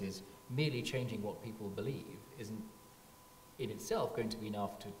these cases, merely changing what people believe isn't in itself going to be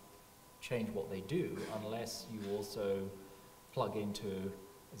enough to change what they do, unless you also plug into,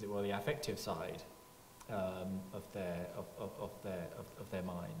 as it were, the affective side of their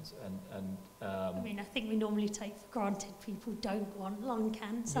minds. I mean, I think we normally take for granted people don't want lung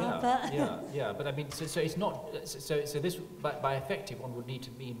cancer, but I mean, so it's not. So this by affective, one would need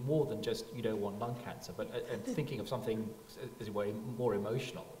to mean more than just you don't want lung cancer, but thinking of something, as it were, more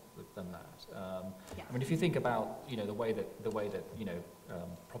emotional than that. I mean, if you think about the way that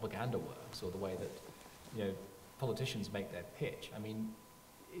propaganda works, or the way that politicians make their pitch. I mean,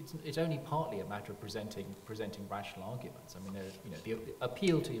 it's only partly a matter of presenting rational arguments. I mean, the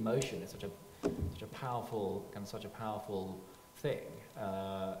appeal to emotion is such a powerful thing,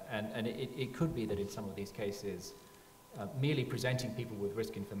 and it could be that in some of these cases, merely presenting people with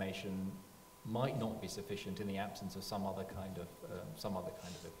risk information might not be sufficient in the absence of some other kind of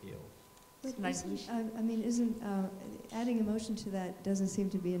appeal. But isn't adding emotion to that doesn't seem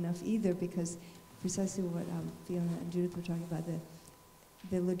to be enough either, because precisely what Fiona and Judith were talking about,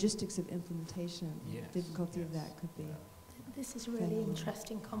 the logistics of implementation, the difficulty of that could be. This is a really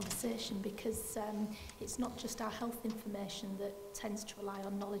interesting conversation, because it's not just our health information that tends to rely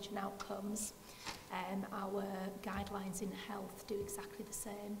on knowledge and outcomes. Our guidelines in health do exactly the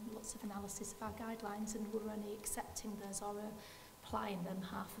same. Lots of analysis of our guidelines, and we're only accepting those or applying them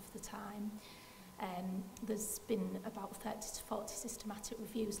half of the time. There's been about 30 to 40 systematic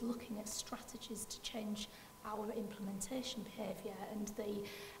reviews looking at strategies to change our implementation behaviour, and the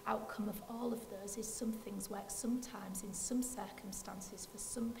outcome of all of those is some things work sometimes in some circumstances for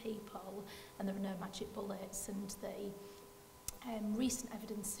some people, and there are no magic bullets, and the recent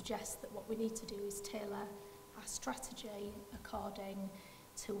evidence suggests that what we need to do is tailor our strategy according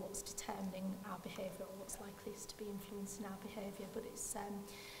to what's determining our behaviour, or what's likeliest to be influencing our behaviour. But it's a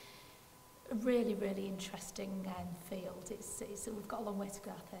really, really interesting field. We've got a long way to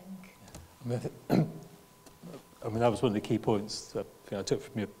go, I think. Yeah. I mean, that was one of the key points that I took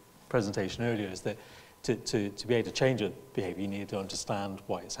from your presentation earlier, is that to be able to change a behaviour, you need to understand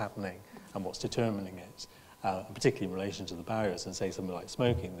why it's happening and what's determining it, and particularly in relation to the barriers. And say something like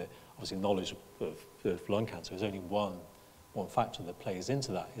smoking, that obviously knowledge of lung cancer is only one one factor that plays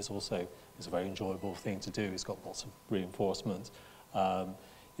into that is also it's a very enjoyable thing to do. It's got lots of reinforcement. You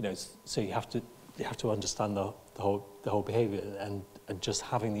know, so you have to understand the whole behaviour, and just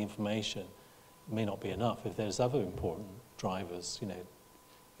having the information may not be enough if there's other important drivers,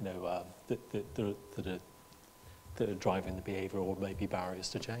 that are driving the behaviour, or maybe barriers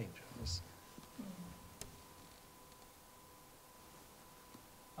to change.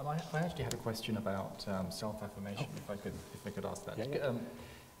 I actually had a question about self-affirmation, if I could ask that.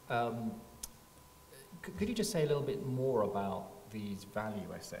 Yeah. Could you just say a little bit more about these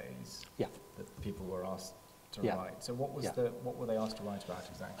value essays that people were asked to write? So what were they asked to write about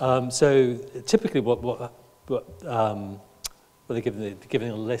exactly? So typically, what they're giving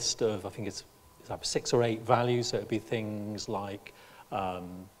a list of, I think it's like 6 or 8 values. So it'd be things like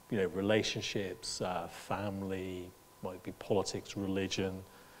relationships, family, might be politics, religion.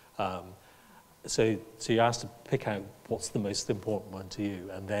 So you're asked to pick out what's the most important one to you,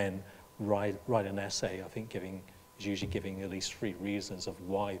 and then write an essay. I think usually giving at least 3 reasons of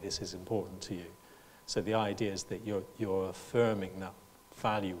why this is important to you. So the idea is that you're affirming that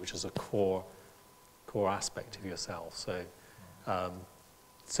value, which is a core aspect of yourself. So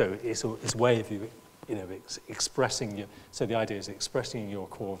so it's a way of expressing your. So the idea is expressing your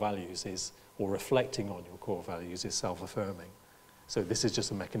core values or reflecting on your core values is self-affirming. So this is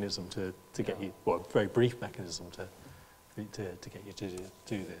just a mechanism to get you, a very brief mechanism to get you to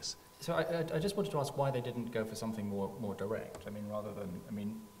do this. So I just wanted to ask why they didn't go for something more direct. I mean, rather than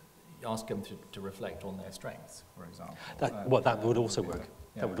ask them to reflect on their strengths, for example. That would also work.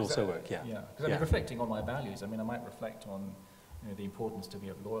 That would also work. Yeah. Yeah. Because reflecting on my values. I mean, I might reflect on the importance to me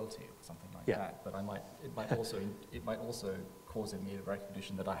of loyalty or something like that. But it might also cause in me the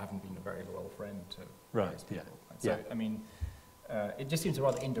recognition that I haven't been a very loyal friend to those people. So I mean. It just seems a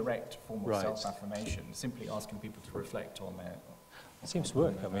rather indirect form of self-affirmation, simply asking people to reflect on their. It seems to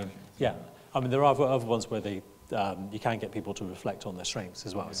work. I mean, I mean, there are other ones where you can get people to reflect on their strengths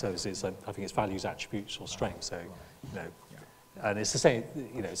as well. Yeah. So I think it's values, attributes, or strengths. So and it's the same.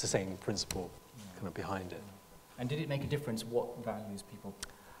 It's the same principle kind of behind it. And did it make a difference what values people?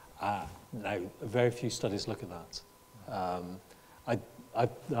 No, very few studies look at that.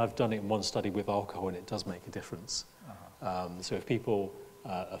 I've done it in one study with alcohol, and it does make a difference. So if people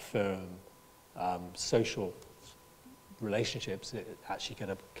affirm social relationships, it actually get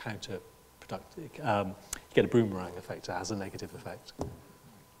a counterproductive, get a boomerang effect. It has a negative effect.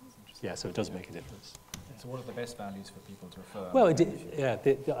 Yeah, so it does make a difference. So what are the best values for people to affirm? Well,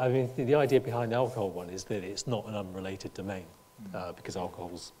 I mean, the idea behind the alcohol one is that it's not an unrelated domain, because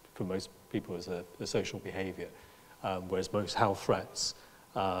alcohol's, for most people, is a social behaviour, whereas most health threats,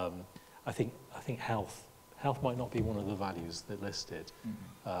 I think health might not be one of the values that listed.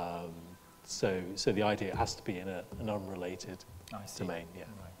 So the idea has to be in an unrelated domain. Yeah.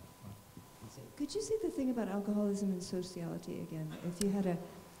 So could you say the thing about alcoholism and sociality again? If you had a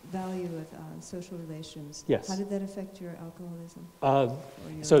value of social relations, how did that affect your alcoholism?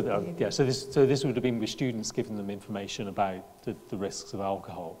 So this would have been with students, giving them information about the risks of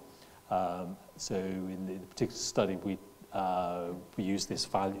alcohol. So in the particular study, we use this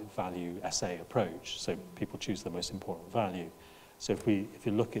value essay approach. So people choose the most important value. So if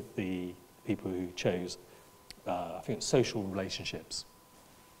you look at the people who chose, I think it's social relationships,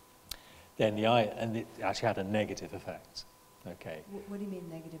 then it actually had a negative effect. Okay. What do you mean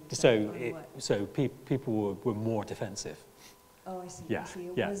negative effect? So people were more defensive. Oh, I see. Yeah. I see.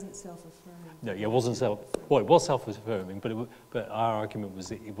 It wasn't self-affirming. No, it wasn't Well, it was self-affirming, but our argument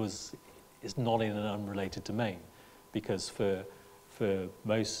was it's not in an unrelated domain, because for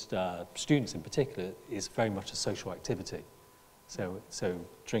most students in particular, it's very much a social activity. So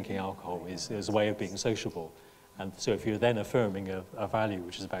drinking alcohol is a way of being sociable, and so if you're then affirming a value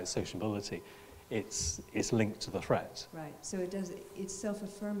which is about sociability, it's linked to the threat. Right. So it's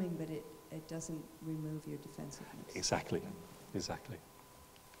self-affirming, but it doesn't remove your defensiveness. Exactly. Exactly.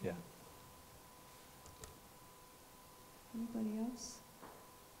 Yeah. Anybody else?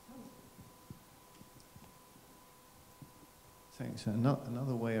 Thanks.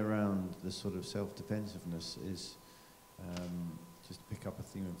 Another way around the sort of self-defensiveness is, just to pick up a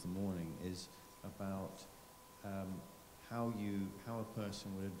theme of the morning, is about how a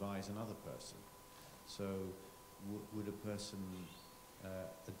person would advise another person. So would a person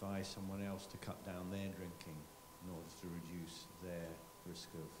advise someone else to cut down their drinking in order to reduce their risk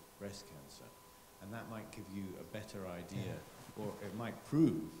of breast cancer? And that might give you a better idea, or it might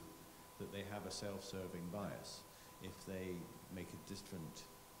prove that they have a self-serving bias if they make a different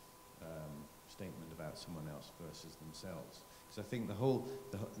statement about someone else versus themselves. Because I think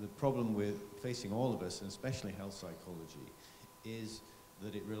the problem with facing all of us, and especially health psychology, is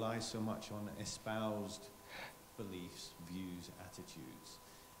that it relies so much on espoused beliefs, views, attitudes,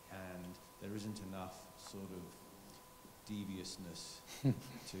 and there isn't enough sort of deviousness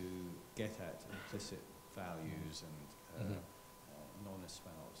to get at implicit values and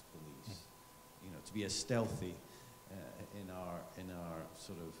non-espoused beliefs. You know, to be as stealthy in our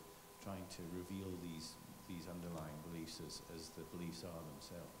sort of trying to reveal these underlying beliefs as the beliefs are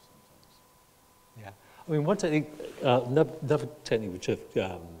themselves sometimes. Yeah, I mean, one technique, another technique which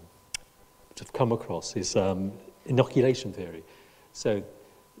I've come across is inoculation theory. So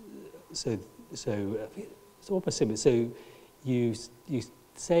it's almost similar. So you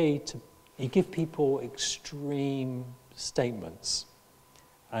give people extreme statements,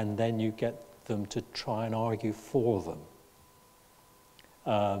 and then you get them to try and argue for them.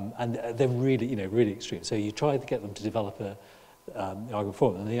 And they're really, really extreme. So you try to get them to develop an argument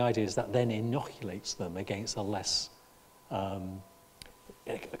for them, and the idea is that then inoculates them against a less,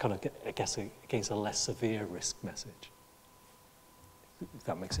 against a less severe risk message. If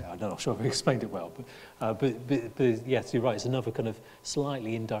that makes sense. I'm not sure if I explained it well, but yes, you're right. It's another kind of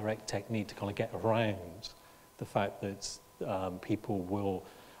slightly indirect technique to kind of get around the fact that people will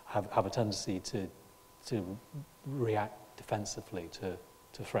have a tendency to react defensively to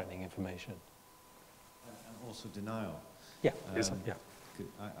threatening information. And also denial. Yeah, yeah.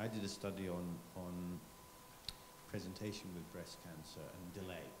 I did a study on presentation with breast cancer and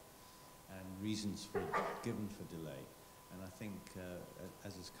delay, and reasons given for delay. And I think,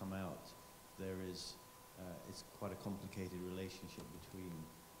 as has come out, it's quite a complicated relationship between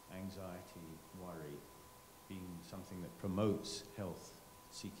anxiety, worry, being something that promotes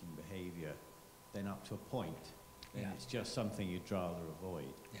health-seeking behavior, then up to a point, then it's just something you'd rather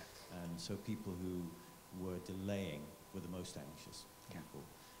avoid. Yeah. And so people who were delaying were the most anxious people.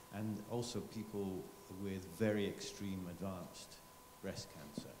 And also people with very extreme advanced breast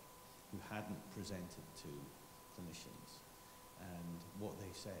cancer who hadn't presented to clinicians, and what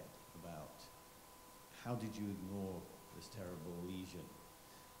they said about how did you ignore this terrible lesion,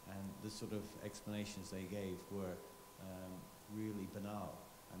 and the sort of explanations they gave were really banal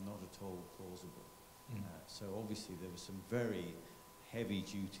and not at all plausible. So obviously there were some very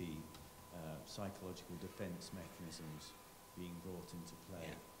heavy-duty psychological defense mechanisms being brought into play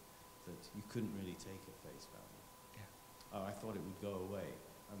that you couldn't really take at face value. Yeah. Oh, I thought it would go away.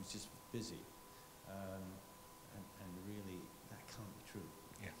 I was just busy. And really, that can't be true.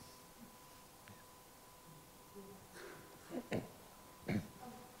 Yeah.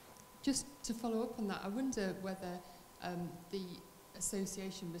 Just to follow up on that, I wonder whether the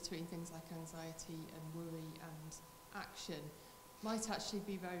association between things like anxiety and worry and action might actually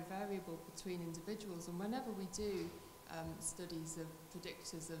be very variable between individuals. And whenever we do studies of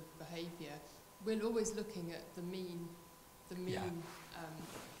predictors of behaviour, we're always looking at the mean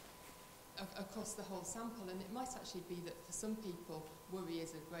across the whole sample, and it might actually be that for some people worry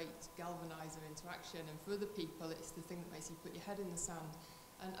is a great galvanizer into action, and for other people it's the thing that makes you put your head in the sand.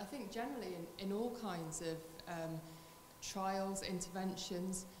 And I think generally in all kinds of trials,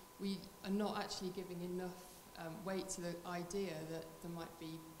 interventions, we are not actually giving enough weight to the idea that there might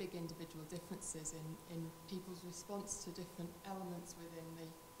be big individual differences in people's response to different elements within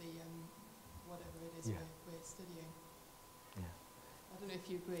the whatever it is we're studying. Yeah. I don't know if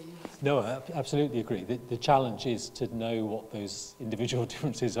you agree. No, I absolutely agree. The challenge is to know what those individual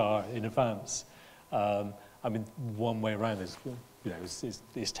differences are in advance. I mean, one way around is,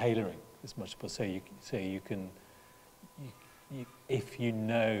 is tailoring as much as possible. So you can, if you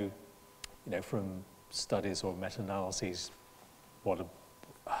know from studies or meta-analyses what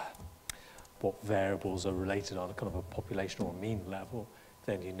variables are related on a kind of a population or mean level,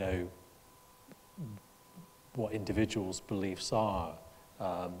 then you know what individuals' beliefs are,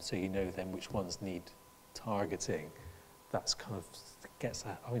 so you know then which ones need targeting. That's kind of gets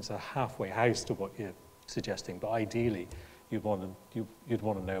it's a halfway house to what you're suggesting, but ideally you'd want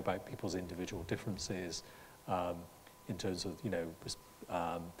to know about people's individual differences in terms of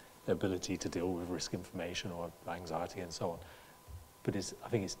their ability to deal with risk information or anxiety and so on. But I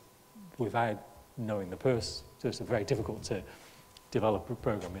think it's without knowing the person, so it's very difficult to develop a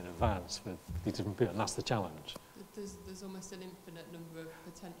program in advance for the different people, and that's the challenge. There's almost an infinite number of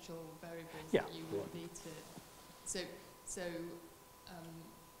potential variables that you would need to. So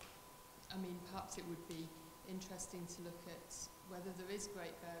I mean, perhaps it would be interesting to look at whether there is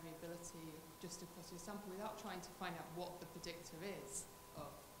great variability just across your sample without trying to find out what the predictor is of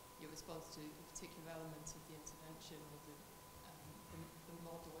your response to a particular element of the intervention or the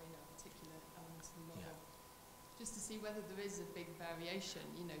model, a particular element of the model. just to see whether there is a big variation.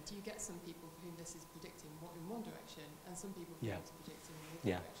 You know, do you get some people for whom this is predicting in one direction, and some people for whom it's predicting in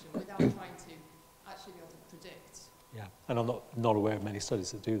the other direction, without trying to actually be able to predict? Yeah, and I'm not aware of many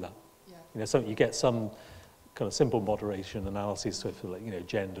studies that do that. Yeah. You know, you get some kind of simple moderation analysis, sort of like, you know,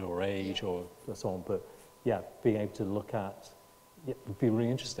 gender or age or so on, but yeah, being able to look at, it would be really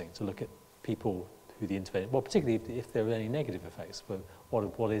interesting to look at people who the intervention, well, particularly if there were any negative effects, but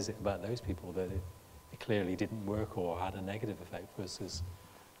what is it about those people that it clearly didn't work or had a negative effect versus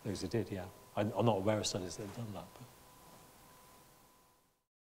those who did, yeah. I'm not aware of studies that have done that. But.